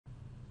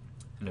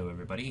Hello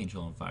everybody,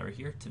 Angel on Fire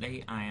here.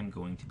 Today I am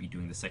going to be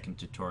doing the second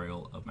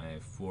tutorial of my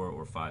 4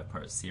 or 5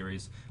 part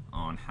series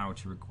on how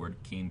to record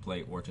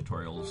gameplay or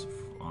tutorials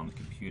on the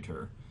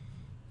computer.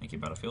 Thank you,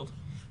 Battlefield.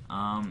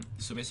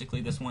 So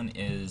basically this one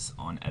is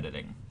on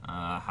editing,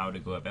 how to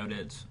go about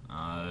it,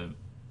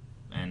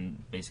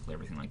 and basically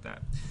everything like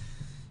that.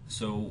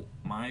 So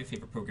my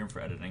favorite program for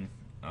editing,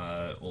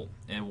 well,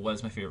 it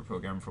was my favorite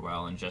program for a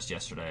while, and just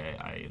yesterday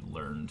I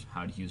learned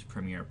how to use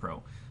Premiere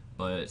Pro,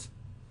 but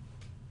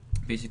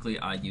basically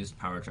I used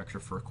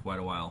PowerTracker for quite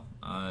a while,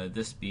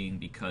 this being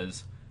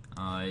because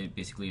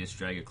basically you just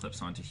drag your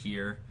clips onto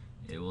here,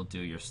 it will do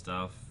your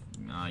stuff,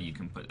 you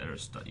can put other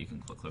stuff, you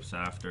can put clips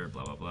after,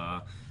 blah blah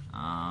blah,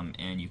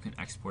 and you can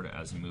export it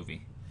as a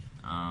movie.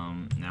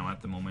 Now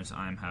at the moment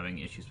I'm having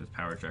issues with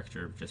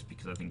PowerTracker just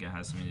because I think it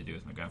has something to do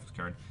with my graphics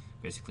card.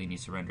 Basically it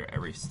needs to render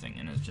everything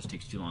and it just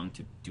takes too long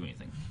to do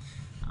anything.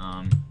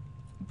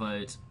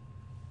 But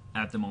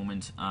at the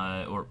moment,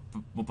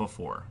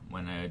 before,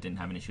 when I didn't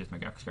have an issue with my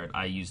graphics card,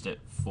 I used it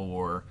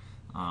for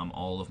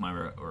all of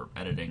my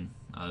editing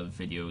of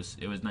videos.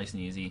 It was nice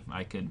and easy.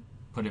 I could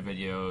put a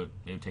video,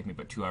 it would take me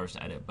about 2 hours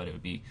to edit, but it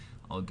would be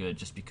all good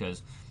just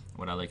because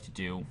what I like to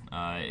do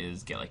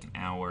is get like an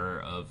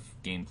hour of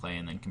gameplay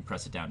and then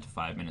compress it down to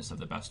 5 minutes of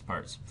the best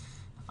parts.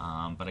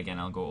 But again,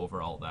 I'll go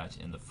over all that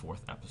in the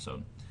 4th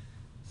episode.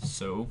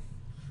 So,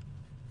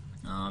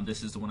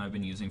 this is the one I've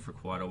been using for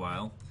quite a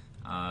while.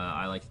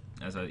 I like,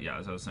 as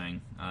I was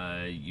saying,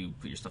 you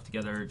put your stuff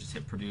together, just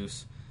hit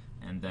produce,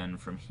 and then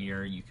from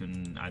here you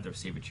can either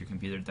save it to your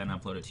computer, then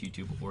upload it to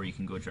YouTube, or you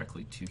can go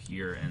directly to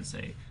here and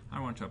say, I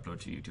want to upload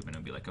to YouTube, and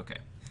it'll be like, okay.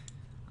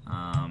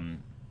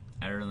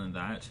 Other than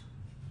that,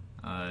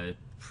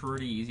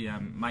 pretty easy. I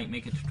might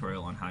make a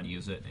tutorial on how to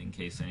use it in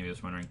case anybody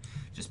was wondering,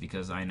 just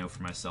because I know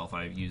for myself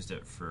I've used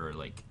it for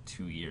like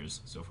 2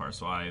 years so far,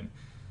 so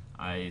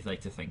I like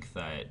to think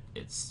that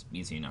it's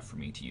easy enough for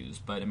me to use,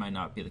 but it might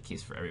not be the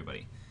case for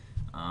everybody.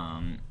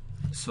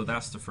 So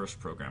that's the first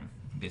program.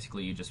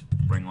 Basically, you just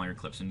bring all your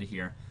clips into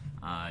here,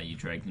 you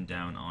drag them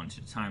down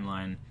onto the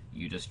timeline,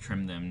 you just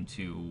trim them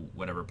to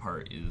whatever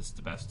part is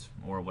the best,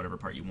 or whatever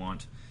part you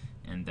want,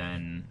 and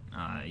then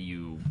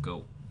you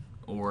go.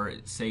 Or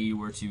say you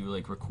were to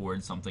like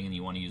record something and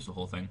you want to use the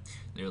whole thing,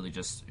 literally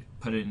just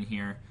put it in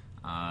here,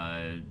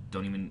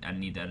 don't even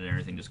need to edit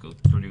anything, just go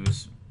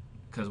produce.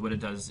 Because what it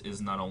does is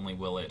not only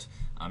will it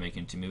make it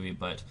into movie,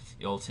 but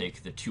it'll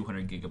take the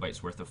 200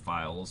 gigabytes worth of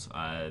files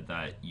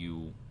that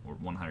you, or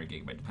 100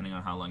 gigabytes, depending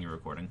on how long you're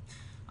recording,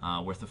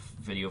 worth of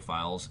video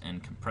files,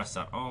 and compress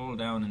that all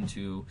down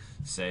into,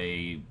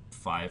 say,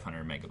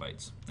 500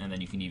 megabytes. And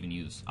then you can even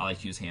use, I like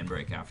to use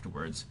Handbrake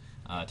afterwards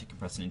to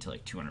compress it into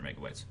like 200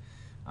 megabytes.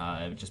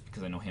 Just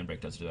because I know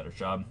Handbrake does a better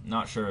job.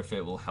 Not sure if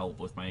it will help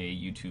with my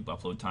YouTube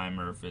upload time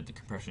or if the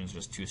compression is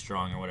just too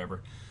strong or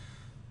whatever.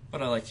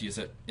 But I like to use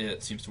it.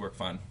 It seems to work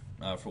fine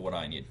for what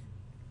I need.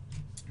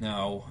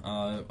 Now,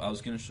 I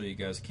was going to show you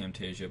guys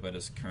Camtasia, but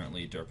it's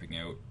currently derping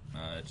out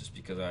just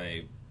because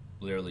I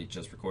literally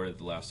just recorded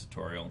the last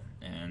tutorial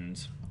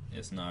and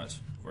it's not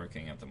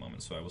working at the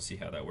moment, so I will see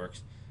how that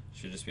works.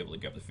 Should just be able to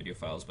grab the video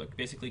files, but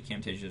basically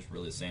Camtasia is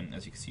really the same.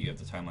 As you can see, you have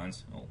the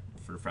timelines. Well,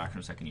 for a fraction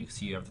of a second, you can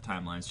see you have the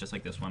timelines just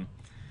like this one.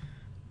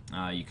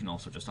 You can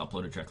also just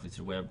upload it directly to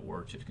the web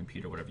or to the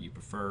computer, whatever you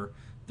prefer.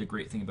 The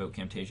great thing about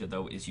Camtasia,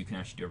 though, is you can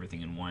actually do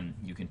everything in one.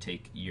 You can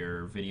take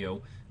your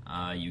video,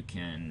 you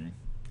can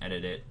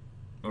edit it,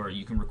 or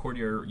you can record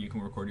your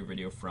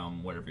video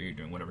from whatever you're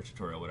doing, whatever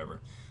tutorial, whatever,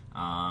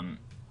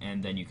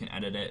 and then you can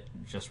edit it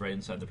just right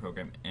inside the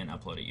program and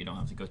upload it. You don't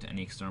have to go to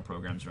any external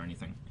programs or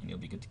anything, and you'll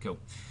be good to go.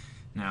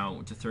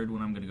 Now, the third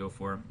one I'm going to go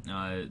for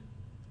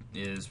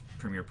is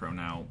Premiere Pro.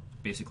 Now,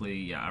 basically,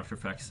 yeah, After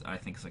Effects, I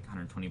think it's like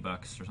 120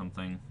 bucks or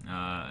something.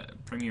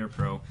 Premiere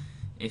Pro,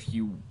 if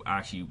you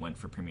actually went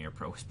for Premiere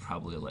Pro, is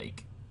probably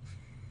like,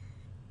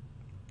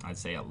 I'd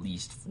say at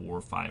least 400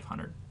 or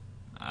 500.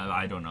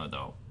 I don't know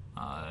though.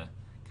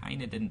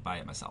 Kinda didn't buy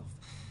it myself.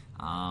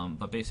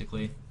 But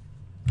basically,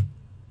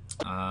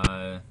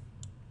 I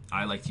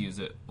like to use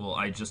it. Well,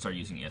 I just started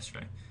using it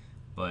yesterday,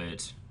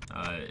 but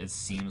it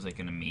seems like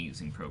an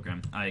amazing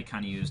program. I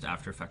kind of used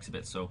After Effects a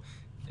bit, so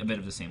a bit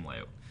of the same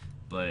layout,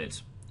 but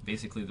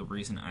basically the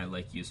reason I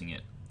like using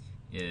it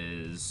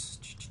is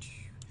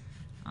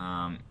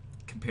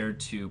compared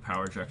to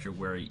PowerTracker,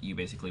 where you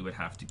basically would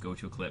have to go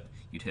to a clip,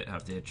 you'd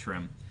have to hit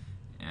trim,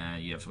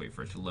 and you have to wait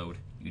for it to load.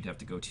 You'd have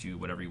to go to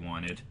whatever you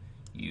wanted,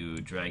 you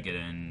drag it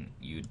in,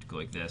 you'd go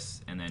like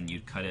this, and then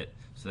you'd cut it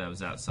so that was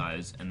that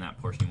size and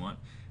that portion you want.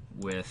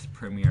 With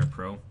Premiere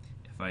Pro,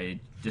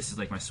 this is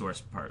like my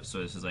source part,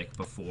 so this is like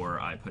before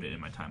I put it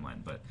in my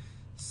timeline, but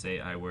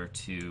say I were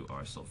to, oh,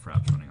 still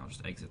Fraps running, I'll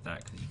just exit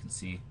that because you can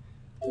see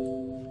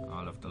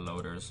all of the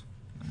loaders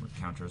and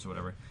counters or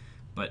whatever.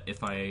 But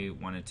if I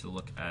wanted to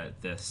look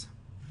at this,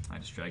 I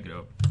just drag it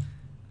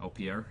up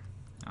here.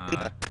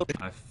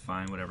 I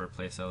find whatever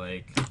place I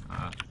like.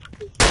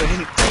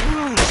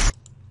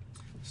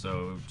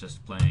 So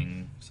just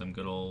playing some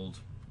good old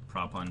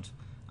prop hunt.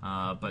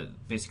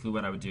 But basically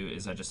what I would do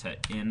is I just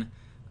hit in,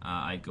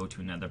 I go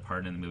to another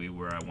part in the movie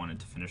where I wanted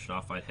to finish it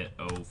off. I'd hit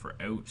O for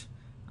out,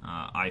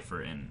 I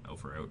for in, O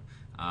for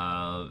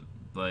out.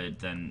 But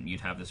then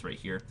you'd have this right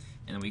here,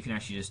 and then what you can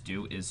actually just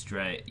do is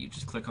drag. You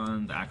just click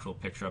on the actual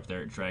picture up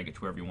there, drag it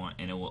to wherever you want,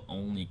 and it will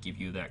only give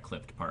you that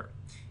clipped part.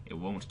 It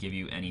won't give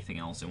you anything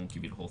else. It won't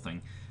give you the whole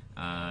thing.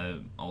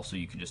 Also,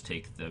 you can just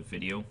take the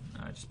video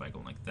just by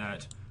going like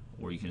that,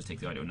 or you can just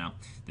take the audio. Now,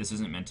 this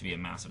isn't meant to be a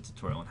massive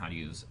tutorial on how to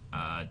use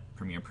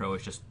Premiere Pro.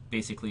 It's just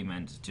basically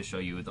meant to show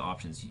you the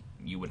options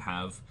you would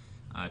have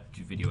to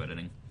do video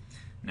editing.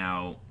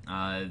 Now,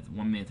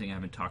 one main thing I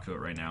haven't talked about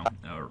right now,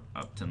 or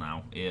up to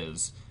now,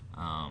 is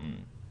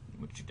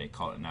what should they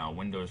call it now?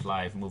 Windows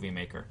Live Movie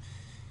Maker.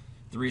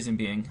 The reason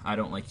being, I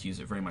don't like to use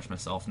it very much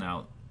myself.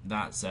 Now,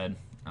 that said,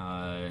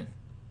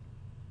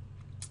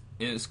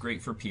 it is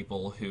great for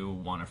people who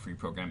want a free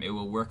program. It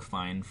will work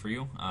fine for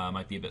you.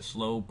 Might be a bit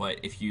slow, but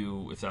if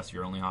that's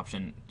your only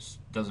option,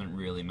 doesn't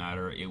really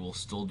matter. It will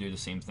still do the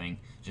same thing,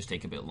 just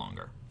take a bit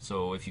longer.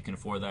 So if you can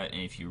afford that,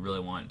 and if you really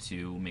want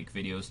to make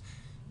videos,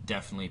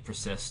 definitely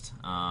persist.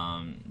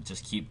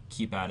 Just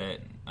keep at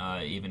it,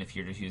 even if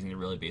you're just using the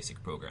really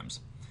basic programs.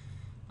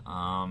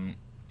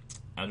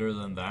 Other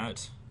than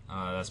that,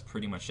 that's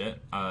pretty much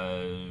it.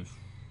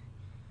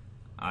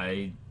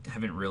 I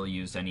haven't really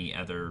used any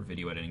other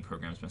video editing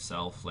programs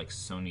myself, like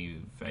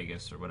Sony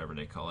Vegas or whatever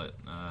they call it.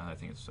 I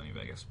think it's Sony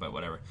Vegas, but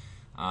whatever.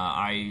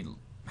 I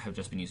have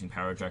just been using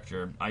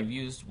PowerDirector. I've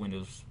used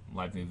Windows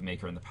Live Movie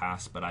Maker in the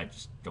past, but I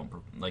just don't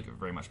like it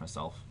very much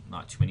myself.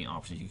 Not too many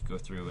options you could go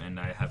through, and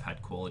I have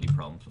had quality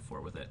problems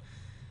before with it.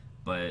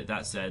 But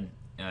that said,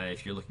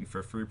 if you're looking for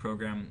a free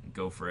program,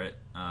 go for it.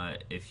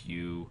 If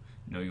you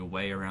know your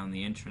way around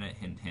the internet,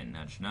 hint, hint,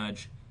 nudge,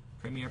 nudge,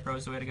 Premiere Pro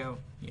is the way to go.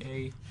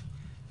 Yay.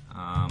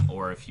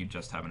 Or if you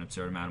just have an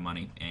absurd amount of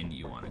money and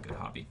you want a good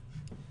hobby,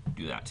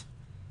 do that.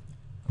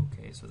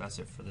 Okay, so that's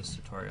it for this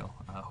tutorial.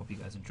 I hope you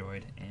guys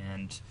enjoyed,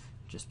 and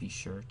just be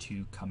sure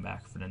to come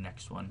back for the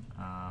next one,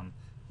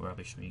 where I'll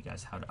be showing you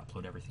guys how to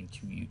upload everything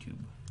to YouTube.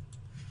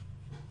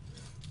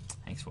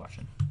 Thanks for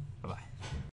watching.